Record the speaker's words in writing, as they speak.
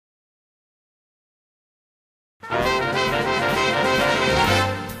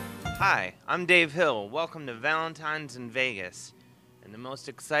Hi, I'm Dave Hill. Welcome to Valentine's in Vegas. In the most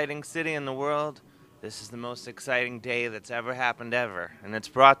exciting city in the world, this is the most exciting day that's ever happened ever. And it's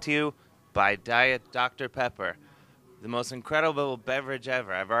brought to you by Diet Dr. Pepper, the most incredible beverage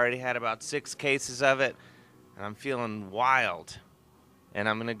ever. I've already had about 6 cases of it, and I'm feeling wild. And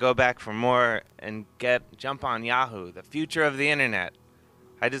I'm going to go back for more and jump on Yahoo, the future of the internet.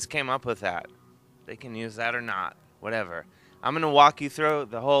 I just came up with that. They can use that or not, whatever. I'm going to walk you through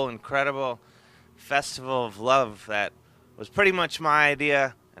the whole incredible festival of love that was pretty much my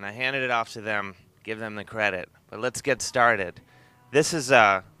idea, and I handed it off to them, give them the credit. But let's get started. This is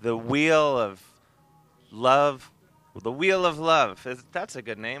the Wheel of Love. The Wheel of Love. That's a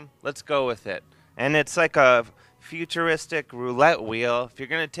good name. Let's go with it. And it's like a futuristic roulette wheel. If you're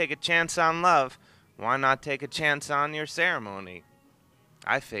going to take a chance on love, why not take a chance on your ceremony?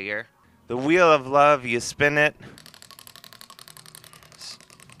 I figure. The Wheel of Love, you spin it.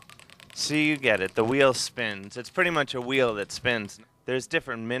 So you get it. The wheel spins. It's pretty much a wheel that spins. There's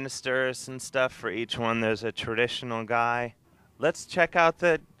different ministers and stuff for each one. There's a traditional guy. Let's check out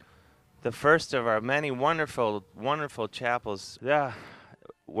the first of our many wonderful, wonderful chapels. Yeah,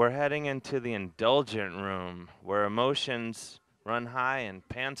 we're heading into the indulgent room where emotions run high and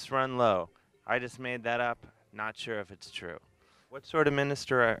pants run low. I just made that up. Not sure if it's true. What sort of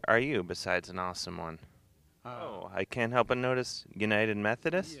minister are you besides an awesome one? I can't help but notice United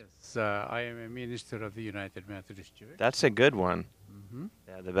Methodist? Yes, I am a minister of the United Methodist Church. That's a good one. Mm-hmm.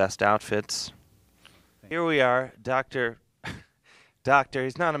 Yeah, the best outfits. Here we are, Doctor,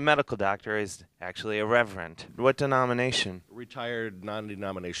 he's not a medical doctor, he's actually a reverend. What denomination? Retired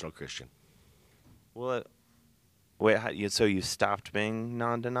non-denominational Christian. Well, so you stopped being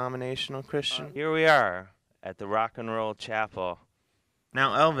non-denominational Christian? Here we are at the Rock and Roll Chapel.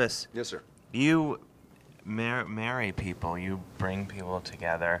 Now, Elvis. Yes, sir. You marry people, you bring people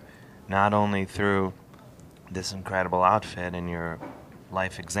together, not only through this incredible outfit and your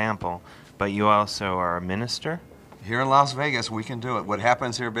life example, but you also are a minister? Here in Las Vegas, we can do it. What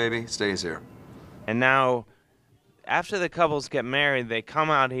happens here, baby, stays here. And now, after the couples get married, they come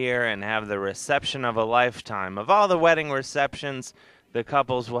out here and have the reception of a lifetime. Of all the wedding receptions the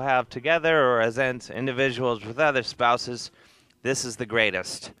couples will have together or as individuals with other spouses, this is the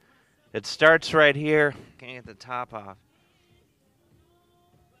greatest. It starts right here. Can't get the top off.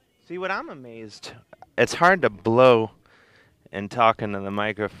 See, what I'm amazed, it's hard to blow and talk into the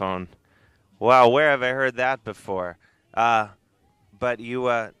microphone. Wow, where have I heard that before? But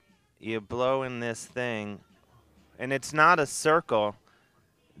you blow in this thing, and it's not a circle.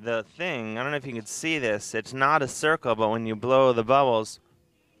 The thing, I don't know if you can see this, it's not a circle, but when you blow the bubbles,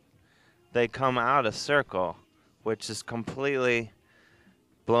 they come out a circle, which is completely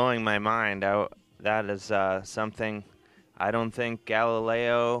blowing my mind out. That is something I don't think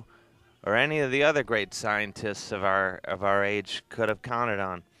Galileo or any of the other great scientists of our age could have counted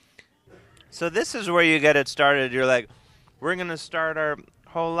on. So this is where you get it started. You're like, we're going to start our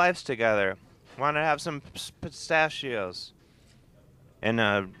whole lives together. Want to have some pistachios.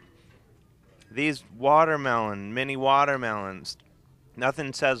 And these mini watermelons.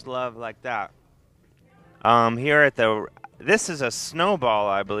 Nothing says love like that. Here at this is a snowball,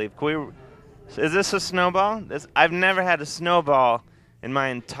 I believe. Is this a snowball? I've never had a snowball in my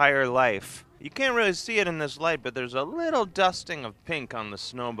entire life. You can't really see it in this light, but there's a little dusting of pink on the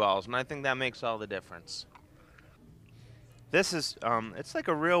snowballs, and I think that makes all the difference. This is, it's like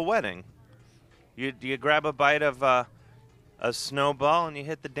a real wedding. You grab a bite of a snowball and you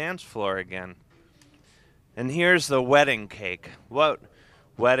hit the dance floor again. And here's the wedding cake. What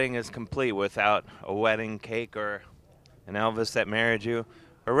wedding is complete without a wedding cake or an Elvis that married you?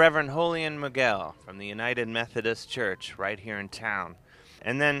 Or Reverend Julian Miguel from the United Methodist Church right here in town.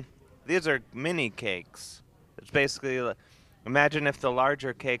 And then these are mini cakes. It's basically, imagine if the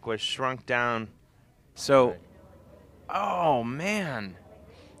larger cake was shrunk down. So, oh man.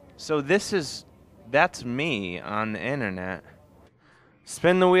 So that's me on the internet.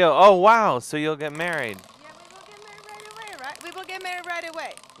 Spin the wheel. Oh wow, so you'll get married. Yeah, we will get married right away, right? We will get married right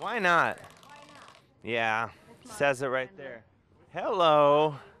away. Why not? Why not? Yeah, says it right there.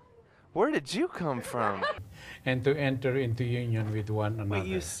 Hello. Where did you come from? And to enter into union with one another. Wait,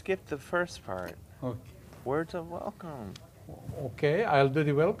 you skipped the first part. Okay. Words of welcome. Okay, I'll do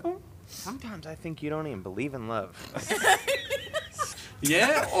the welcome. Sometimes I think you don't even believe in love.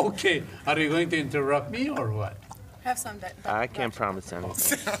 Yeah? Okay. Are you going to interrupt me or what? Have some I can't promise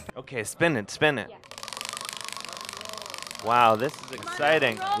anything. Okay, spin it, spin it. Wow, this is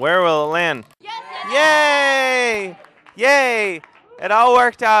exciting. Where will it land? Yes, Yay! Yay! It all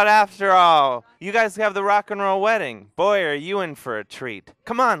worked out after all. You guys have the rock and roll wedding. Boy, are you in for a treat.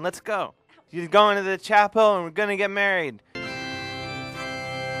 Come on, let's go. You're going to the chapel and we're going to get married.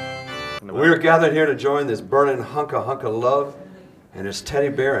 We're gathered here to join this burning hunk of love and his teddy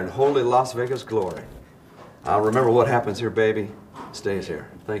bear in holy Las Vegas glory. Remember what happens here, baby, stays here.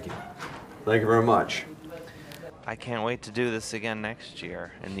 Thank you. Thank you very much. I can't wait to do this again next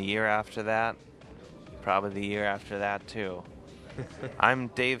year, and the year after that, probably the year after that too. I'm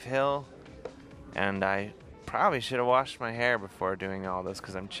Dave Hill, and I probably should have washed my hair before doing all this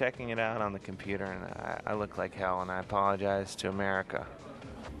because I'm checking it out on the computer, and I look like hell, and I apologize to America.